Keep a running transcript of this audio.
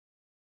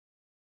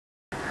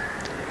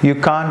You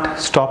can't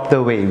stop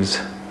the waves,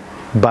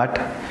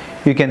 but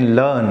you can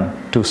learn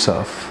to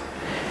surf.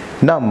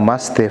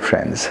 Namaste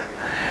friends.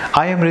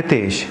 I am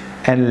Ritesh,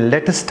 and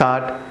let us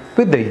start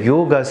with the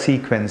yoga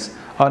sequence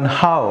on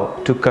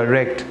how to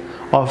correct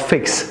or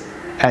fix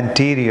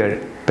anterior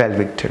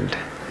pelvic tilt.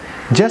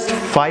 Just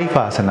 5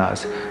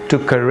 asanas to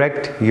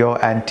correct your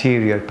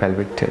anterior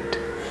pelvic tilt.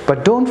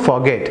 But don't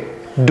forget,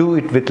 do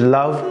it with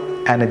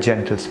love and a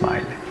gentle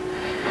smile.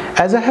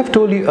 As I have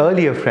told you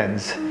earlier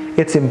friends,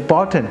 it's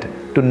important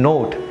to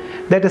note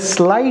that a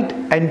slight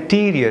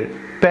anterior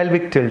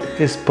pelvic tilt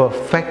is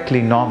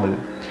perfectly normal.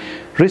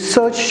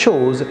 Research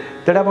shows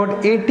that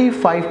about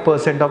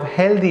 85% of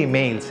healthy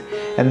males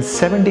and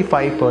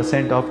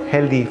 75% of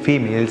healthy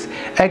females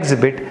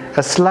exhibit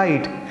a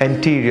slight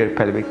anterior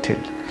pelvic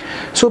tilt.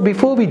 So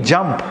before we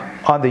jump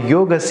on the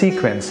yoga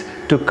sequence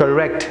to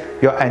correct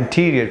your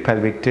anterior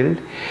pelvic tilt,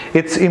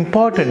 it's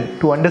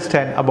important to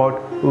understand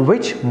about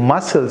which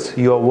muscles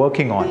you are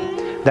working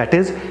on, that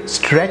is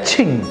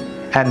stretching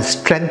and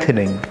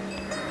strengthening.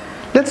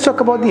 Let's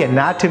talk about the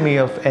anatomy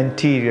of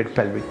anterior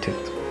pelvic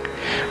tilt.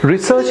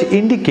 Research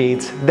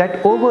indicates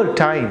that over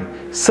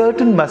time,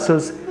 certain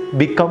muscles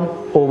become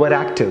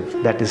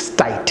overactive, that is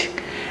tight,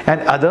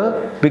 and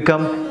other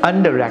become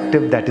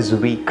underactive, that is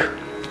weak.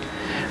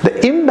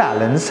 The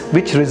imbalance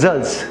which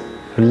results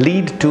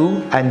lead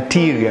to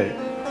anterior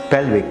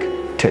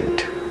pelvic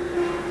tilt.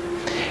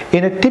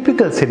 In a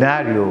typical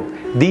scenario,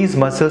 these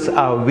muscles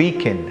are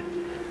weakened.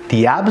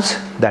 The abs,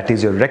 that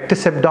is your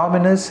rectus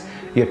abdominis,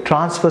 your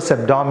transverse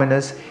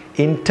abdominis,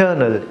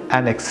 internal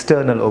and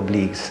external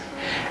obliques,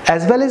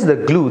 as well as the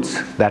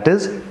glutes, that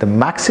is the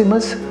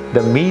maximus,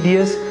 the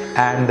medius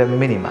and the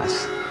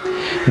minimus.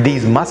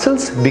 These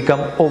muscles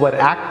become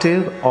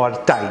overactive or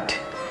tight.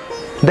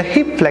 The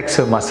hip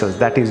flexor muscles,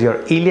 that is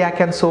your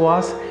iliac and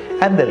psoas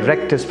and the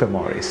rectus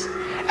femoris,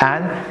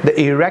 and the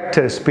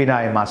erector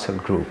spinae muscle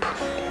group.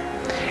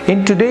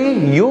 In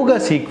today's yoga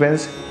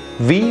sequence,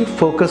 we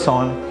focus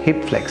on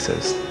hip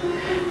flexors.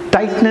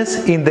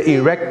 Tightness in the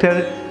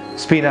erector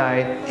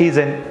spinae is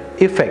an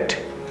effect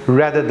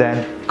rather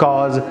than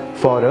cause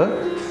for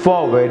a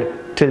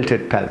forward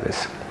tilted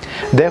pelvis.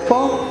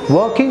 Therefore,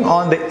 working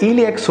on the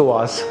iliac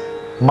psoas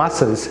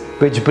muscles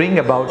which bring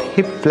about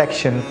hip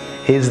flexion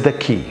is the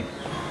key.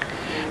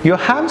 Your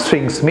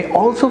hamstrings may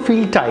also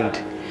feel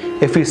tight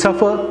if you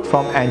suffer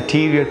from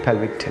anterior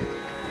pelvic tilt.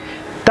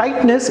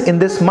 Tightness in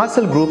this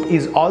muscle group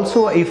is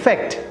also an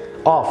effect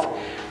of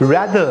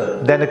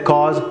rather than a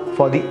cause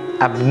for the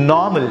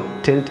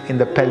abnormal tilt in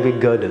the pelvic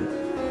girdle.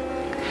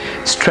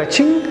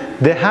 Stretching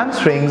the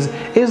hamstrings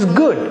is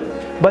good,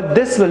 but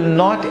this will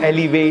not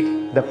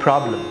alleviate the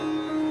problem.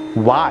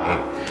 Why?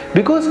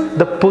 Because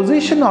the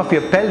position of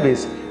your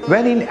pelvis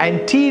when in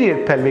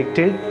anterior pelvic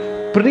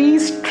tilt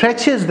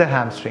pre-stretches the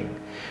hamstring,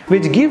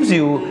 which gives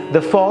you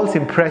the false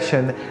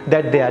impression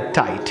that they are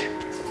tight.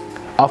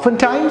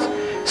 Oftentimes,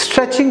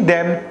 stretching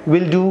them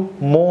will do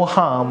more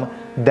harm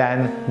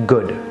than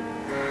good.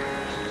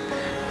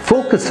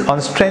 Focus on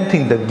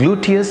strengthening the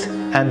gluteus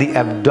and the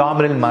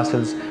abdominal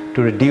muscles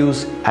to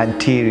reduce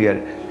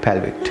anterior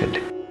pelvic tilt.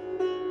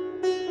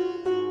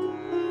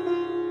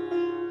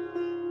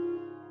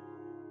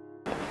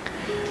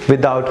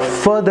 Without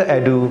further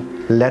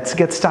ado, let's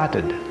get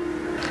started.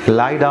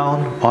 Lie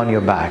down on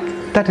your back,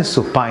 that is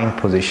supine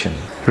position.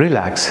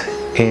 Relax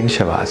in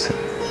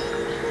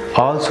Shavasana,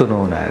 also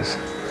known as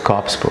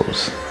corpse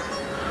pose.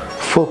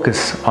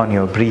 Focus on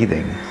your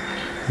breathing,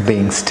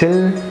 being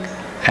still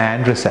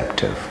and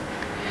receptive.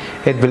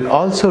 It will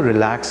also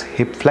relax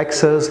hip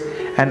flexors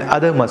and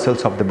other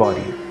muscles of the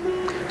body,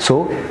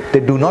 so they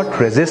do not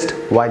resist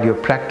while you're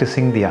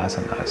practicing the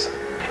asanas.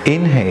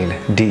 Inhale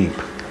deep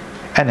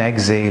and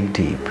exhale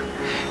deep.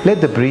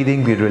 Let the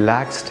breathing be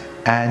relaxed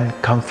and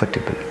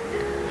comfortable.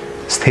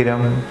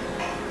 Sthiram,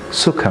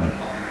 Sukham,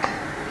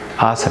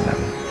 Asanam.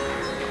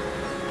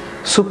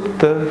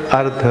 Supta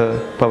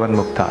Ardha Pavan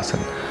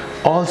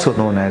Muktasana, also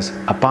known as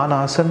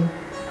Apanasana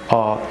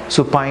or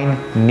supine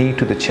knee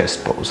to the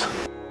chest pose.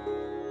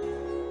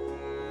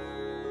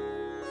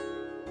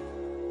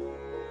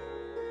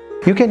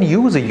 You can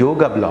use a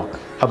yoga block,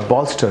 a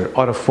bolster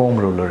or a foam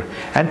roller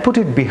and put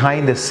it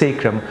behind the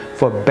sacrum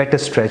for better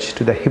stretch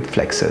to the hip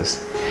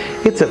flexors.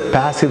 It's a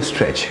passive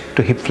stretch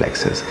to hip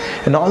flexors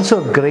and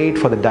also great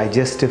for the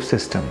digestive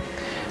system.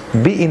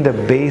 Be in the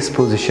base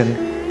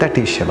position, that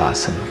is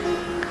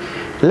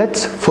Shavasana.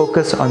 Let's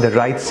focus on the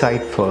right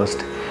side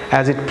first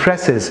as it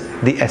presses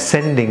the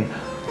ascending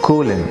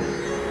colon.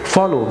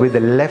 Follow with the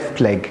left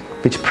leg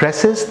which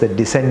presses the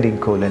descending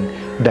colon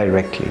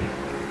directly.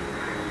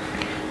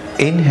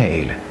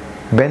 Inhale,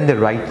 bend the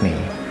right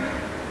knee,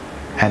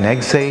 and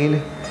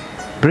exhale,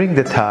 bring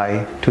the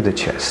thigh to the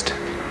chest.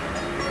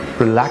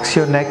 Relax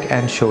your neck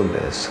and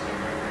shoulders,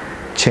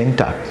 chin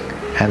tuck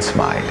and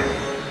smile.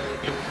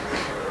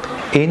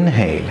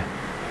 Inhale,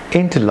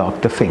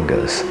 interlock the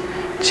fingers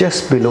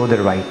just below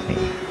the right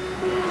knee.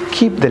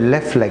 Keep the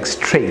left leg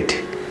straight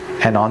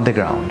and on the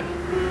ground.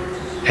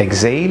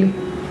 Exhale,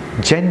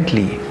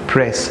 gently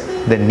press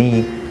the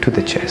knee to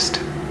the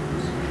chest.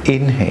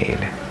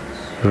 Inhale,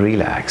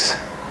 relax.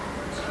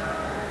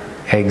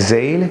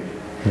 Exhale,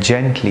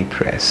 gently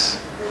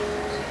press.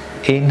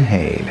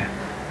 Inhale,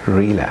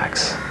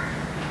 relax.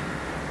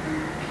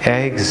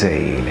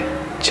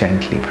 Exhale,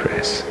 gently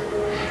press.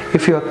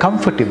 If you are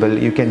comfortable,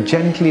 you can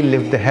gently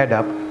lift the head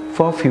up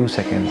for a few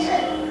seconds.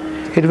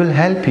 It will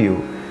help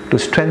you to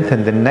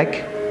strengthen the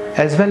neck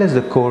as well as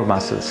the core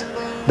muscles,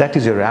 that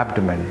is your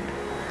abdomen.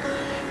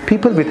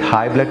 People with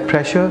high blood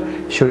pressure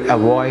should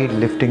avoid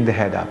lifting the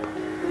head up.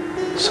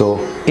 So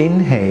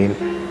inhale,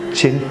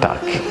 chin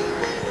tuck,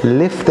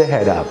 lift the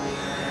head up.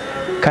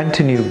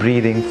 Continue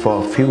breathing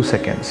for a few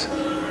seconds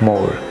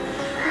more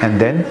and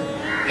then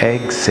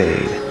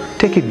exhale.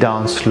 Take it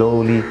down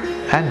slowly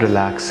and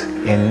relax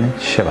in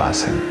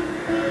Shavasana.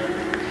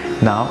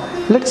 Now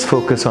let's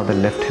focus on the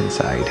left hand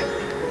side.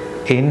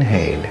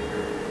 Inhale,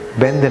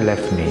 bend the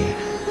left knee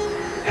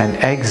and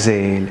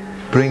exhale,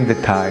 bring the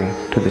thigh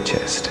to the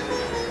chest.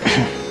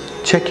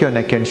 Check your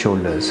neck and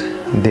shoulders,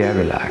 they are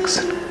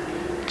relaxed.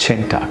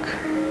 Chin tuck.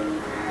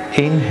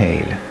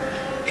 Inhale,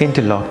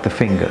 interlock the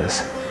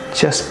fingers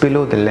just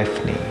below the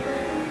left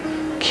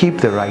knee. Keep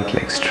the right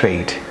leg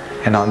straight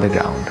and on the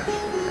ground.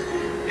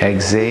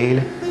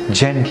 Exhale,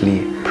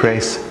 gently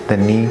press the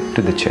knee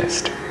to the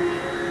chest.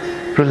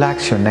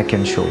 Relax your neck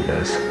and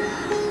shoulders.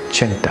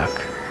 Chin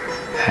tuck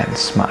and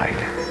smile.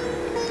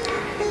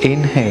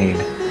 Inhale,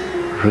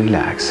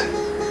 relax.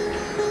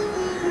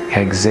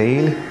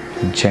 Exhale,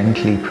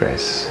 gently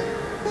press.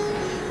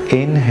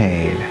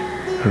 Inhale,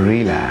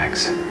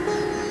 relax.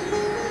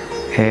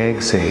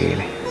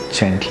 Exhale,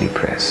 gently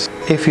press.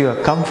 If you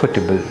are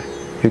comfortable,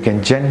 you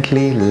can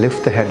gently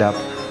lift the head up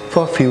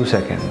for a few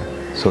seconds.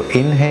 So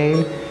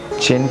inhale,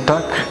 chin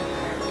tuck,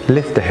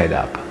 lift the head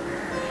up.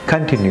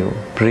 Continue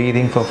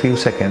breathing for a few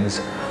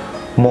seconds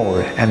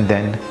more and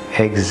then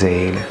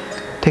exhale.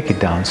 Take it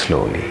down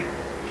slowly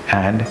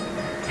and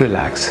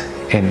relax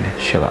in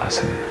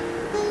Shavasana.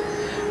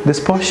 This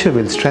posture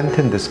will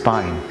strengthen the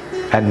spine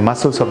and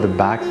muscles of the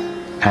back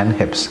and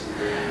hips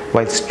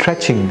while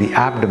stretching the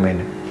abdomen,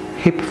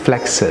 hip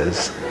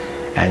flexors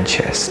and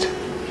chest.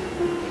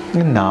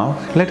 And now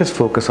let us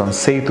focus on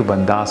Setu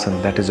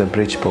Bandhasana, that is a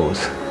bridge pose.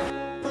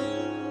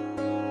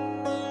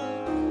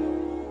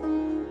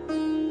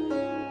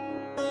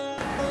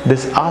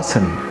 This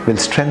asana will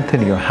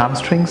strengthen your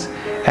hamstrings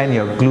and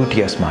your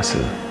gluteus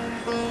muscle.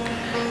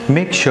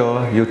 Make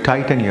sure you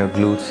tighten your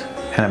glutes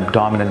and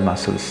abdominal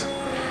muscles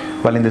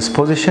while in this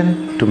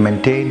position to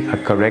maintain a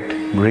correct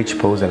bridge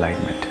pose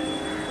alignment.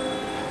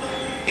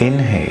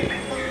 Inhale,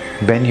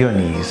 bend your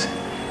knees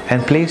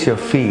and place your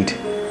feet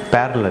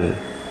parallel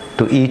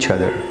to each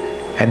other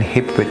and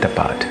hip width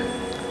apart.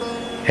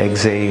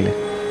 Exhale,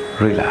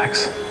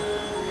 relax.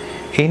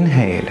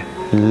 Inhale,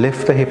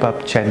 lift the hip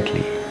up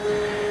gently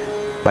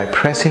by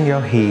pressing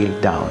your heel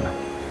down.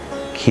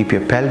 Keep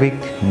your pelvic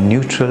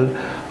neutral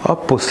or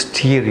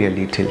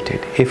posteriorly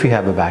tilted if you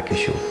have a back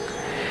issue,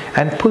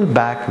 and pull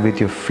back with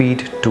your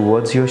feet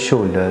towards your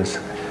shoulders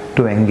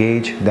to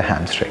engage the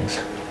hamstrings.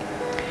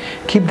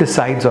 Keep the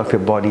sides of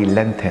your body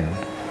lengthened.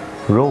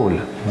 Roll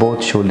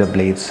both shoulder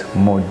blades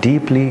more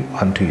deeply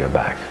onto your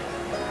back.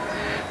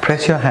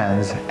 Press your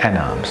hands and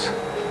arms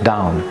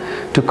down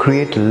to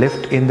create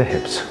lift in the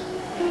hips.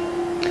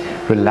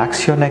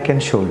 Relax your neck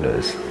and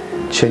shoulders,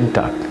 chin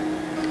tuck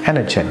and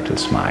a gentle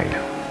smile.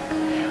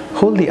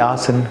 Hold the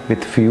asana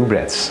with few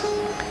breaths.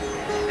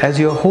 As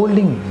you are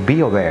holding, be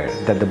aware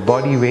that the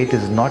body weight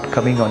is not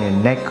coming on your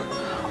neck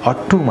or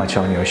too much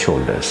on your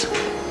shoulders.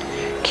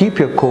 Keep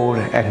your core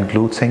and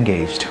glutes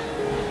engaged.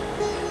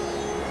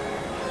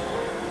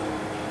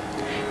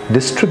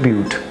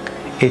 Distribute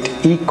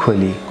it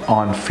equally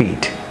on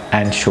feet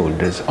and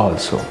shoulders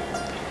also.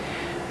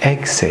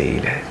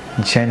 Exhale,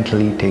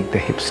 gently take the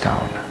hips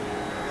down.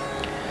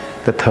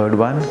 The third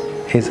one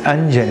is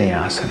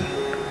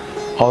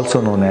Anjaneyasana,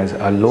 also known as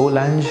a low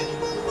lunge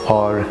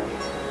or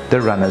the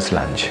runner's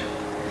lunge.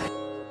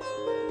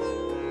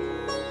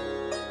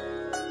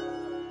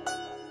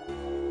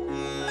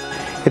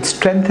 It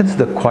strengthens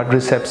the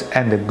quadriceps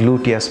and the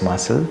gluteus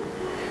muscle,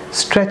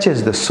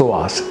 stretches the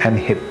psoas and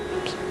hips,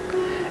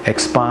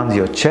 expands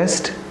your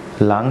chest,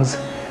 lungs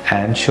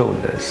and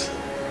shoulders.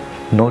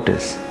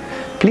 Notice,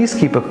 please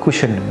keep a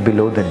cushion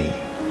below the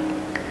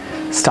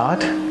knee.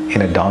 Start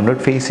in a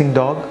downward facing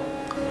dog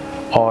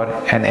or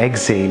an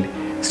exhale,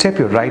 step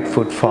your right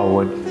foot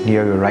forward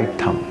near your right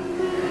thumb.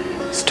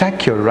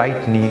 Stack your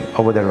right knee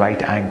over the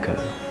right ankle.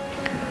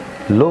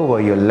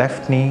 Lower your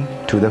left knee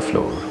to the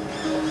floor.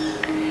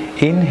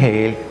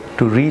 Inhale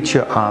to reach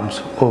your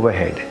arms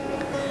overhead,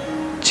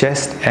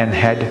 chest and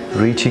head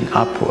reaching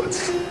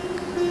upwards.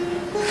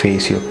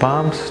 Face your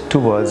palms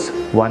towards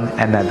one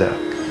another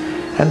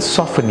and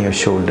soften your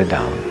shoulder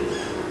down.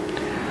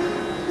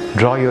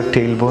 Draw your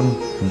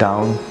tailbone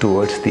down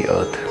towards the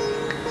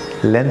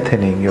earth,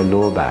 lengthening your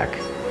lower back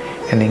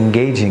and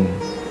engaging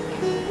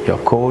your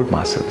core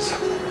muscles.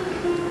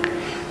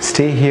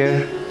 Stay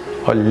here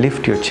or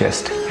lift your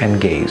chest and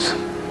gaze.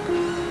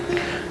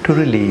 To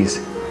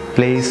release,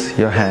 place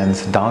your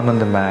hands down on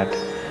the mat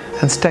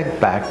and step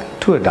back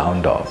to a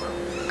down dog.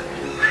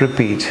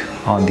 repeat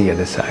on the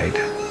other side.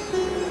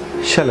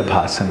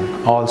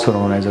 Shalabhasana, also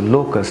known as a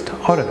locust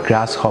or a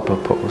grasshopper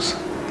pose.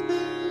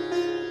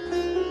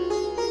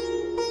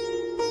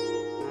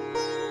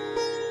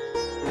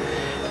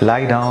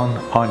 Lie down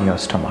on your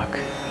stomach.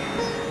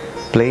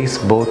 Place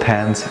both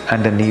hands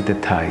underneath the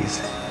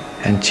thighs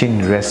and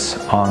chin rests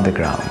on the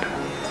ground.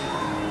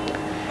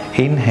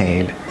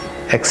 Inhale,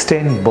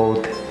 extend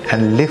both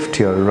and lift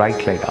your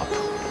right leg up.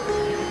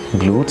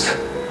 Glutes,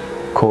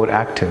 core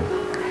active,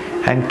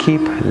 and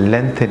keep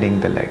lengthening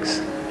the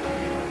legs.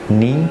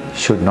 Knee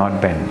should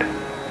not bend.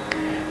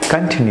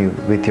 Continue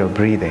with your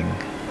breathing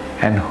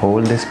and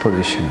hold this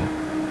position.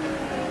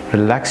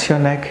 Relax your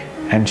neck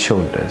and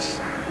shoulders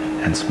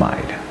and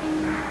smile.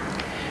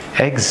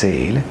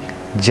 Exhale,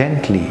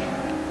 gently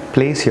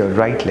place your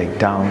right leg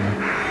down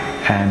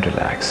and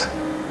relax.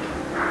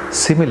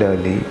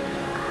 Similarly,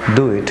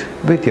 do it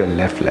with your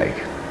left leg.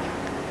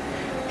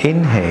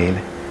 Inhale,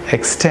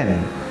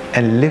 extend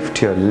and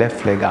lift your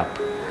left leg up.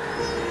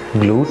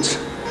 Glutes,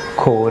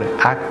 core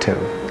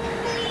active,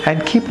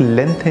 and keep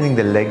lengthening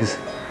the legs.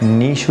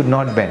 Knee should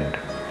not bend.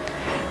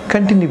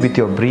 Continue with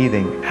your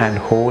breathing and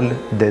hold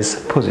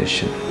this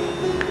position.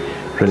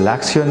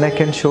 Relax your neck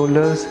and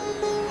shoulders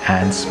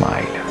and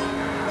smile.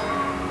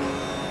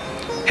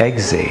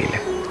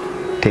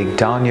 Exhale, take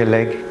down your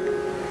leg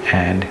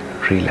and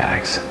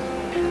relax.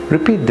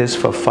 Repeat this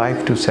for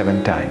 5 to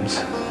 7 times.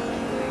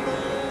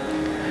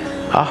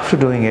 After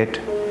doing it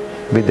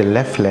with the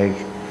left leg,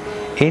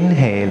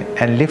 inhale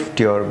and lift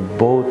your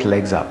both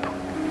legs up.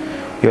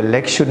 Your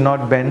legs should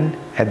not bend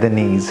at the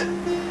knees.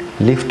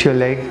 Lift your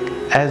leg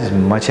as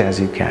much as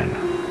you can.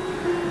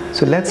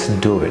 So let's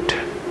do it.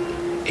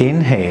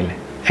 Inhale,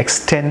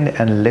 extend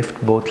and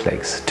lift both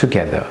legs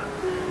together.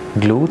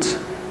 Glutes,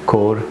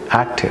 core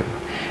active,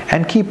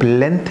 and keep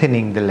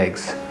lengthening the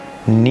legs.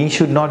 Knee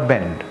should not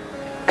bend.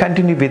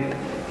 Continue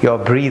with your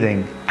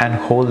breathing and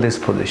hold this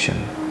position.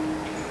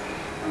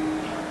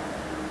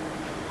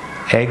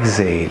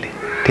 Exhale,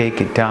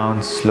 take it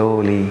down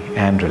slowly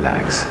and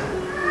relax.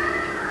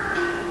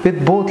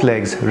 With both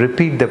legs,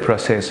 repeat the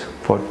process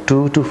for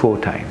 2 to 4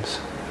 times.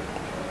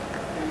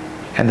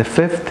 And the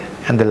fifth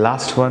and the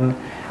last one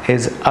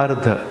is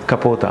Ardha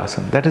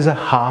Kapotasana, that is a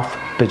half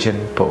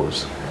pigeon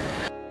pose.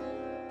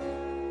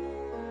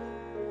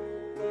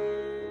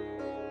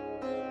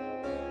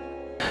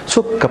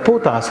 So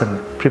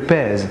Kapotasana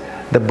prepares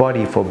the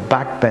body for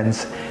back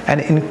bends and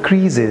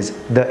increases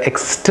the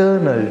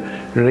external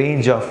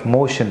range of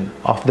motion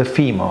of the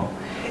femur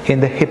in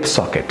the hip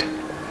socket.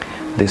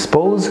 This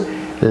pose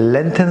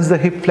lengthens the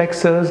hip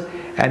flexors,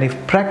 and if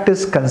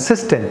practiced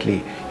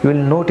consistently, you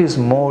will notice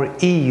more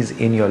ease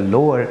in your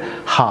lower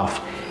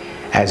half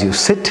as you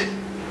sit,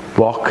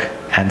 walk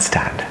and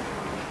stand.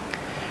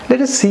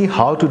 Let us see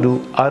how to do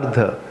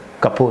Ardha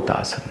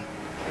Kapotasana.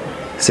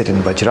 Sit in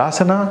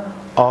Vajrasana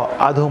or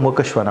Adho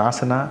Mukha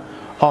Svanasana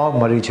or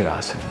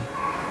Marijarasana.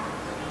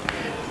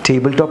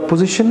 Tabletop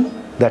position,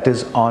 that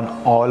is on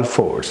all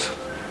fours.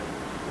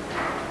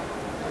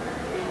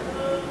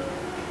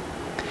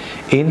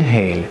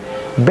 Inhale,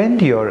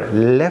 bend your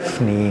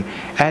left knee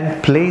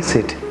and place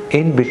it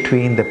in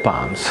between the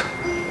palms,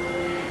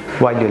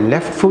 while your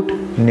left foot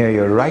near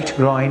your right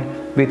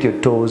groin with your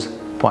toes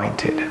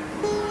pointed.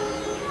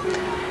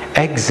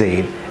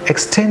 Exhale,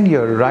 extend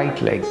your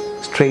right leg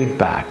straight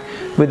back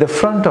with the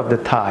front of the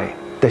thigh,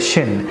 the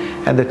shin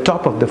and the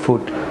top of the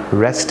foot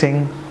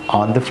resting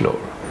on the floor.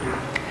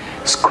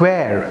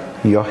 Square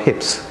your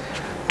hips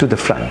to the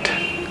front.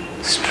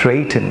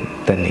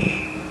 Straighten the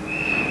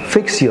knee.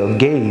 Fix your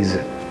gaze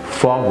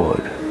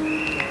forward.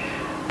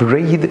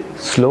 Breathe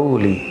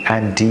slowly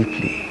and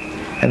deeply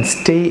and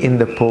stay in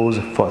the pose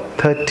for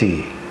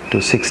 30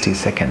 to 60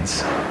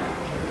 seconds.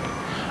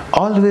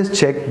 Always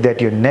check that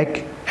your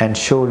neck and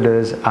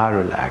shoulders are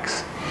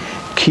relaxed.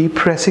 Keep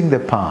pressing the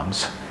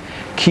palms.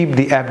 Keep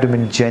the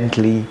abdomen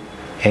gently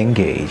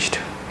engaged.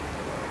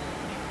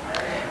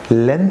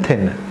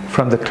 Lengthen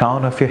from the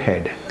crown of your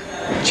head,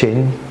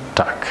 chin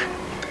tuck.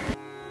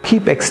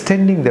 Keep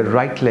extending the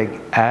right leg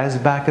as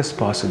back as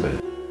possible.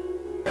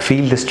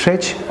 Feel the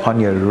stretch on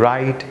your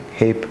right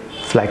hip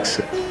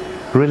flexor.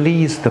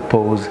 Release the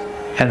pose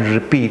and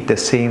repeat the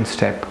same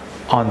step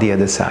on the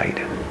other side.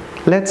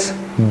 Let's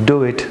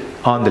do it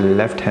on the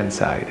left hand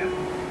side.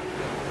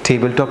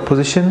 Tabletop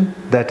position,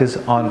 that is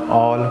on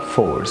all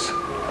fours.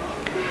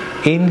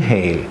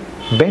 Inhale,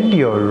 bend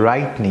your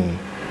right knee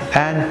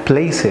and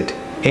place it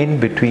in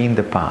between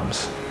the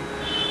palms,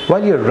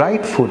 while your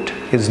right foot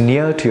is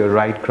near to your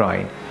right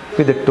groin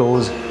with the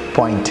toes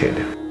pointed.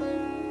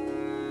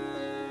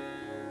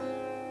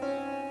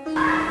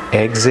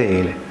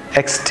 Exhale,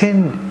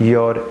 extend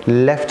your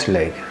left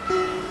leg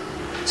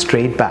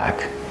straight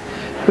back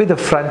with the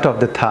front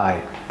of the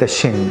thigh, the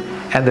shin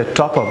and the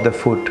top of the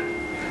foot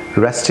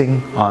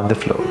resting on the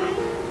floor.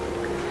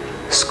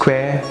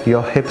 Square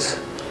your hips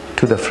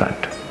to the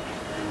front.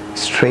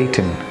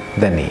 Straighten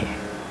the knee.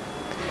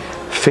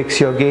 Fix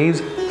your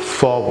gaze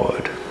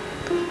forward.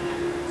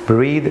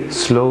 Breathe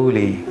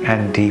slowly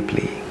and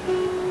deeply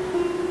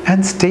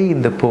and stay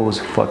in the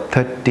pose for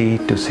 30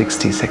 to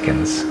 60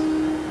 seconds.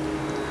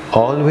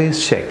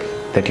 Always check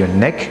that your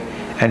neck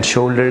and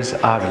shoulders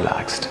are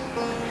relaxed.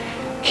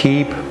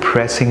 Keep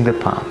pressing the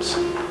palms.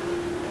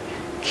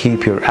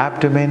 Keep your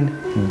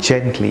abdomen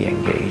gently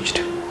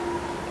engaged.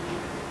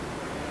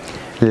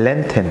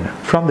 Lengthen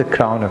from the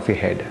crown of your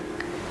head.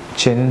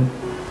 Chin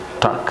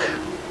tuck.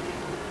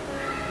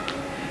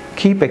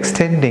 Keep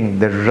extending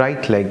the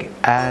right leg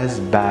as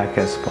back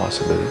as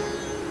possible.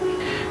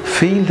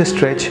 Feel the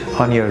stretch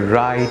on your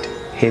right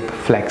hip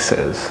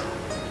flexors.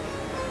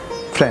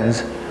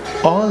 Friends,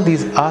 all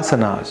these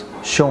asanas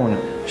shown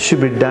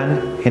should be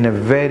done in a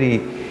very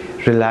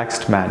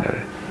relaxed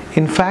manner.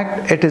 In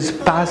fact, it is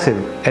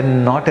passive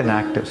and not an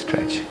active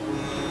stretch.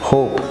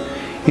 Hope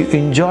you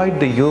enjoyed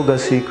the yoga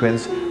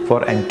sequence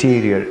for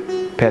anterior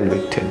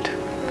pelvic tilt.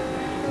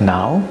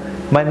 Now,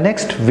 my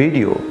next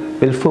video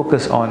will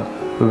focus on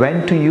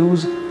when to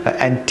use an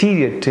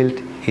anterior tilt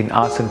in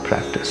asana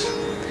practice.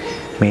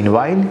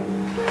 Meanwhile,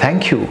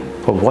 thank you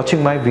for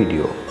watching my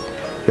video.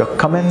 Your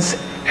comments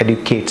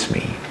educates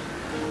me.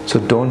 So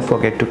don't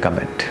forget to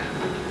comment.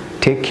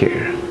 Take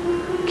care.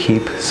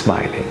 Keep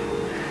smiling.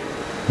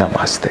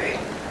 Namaste.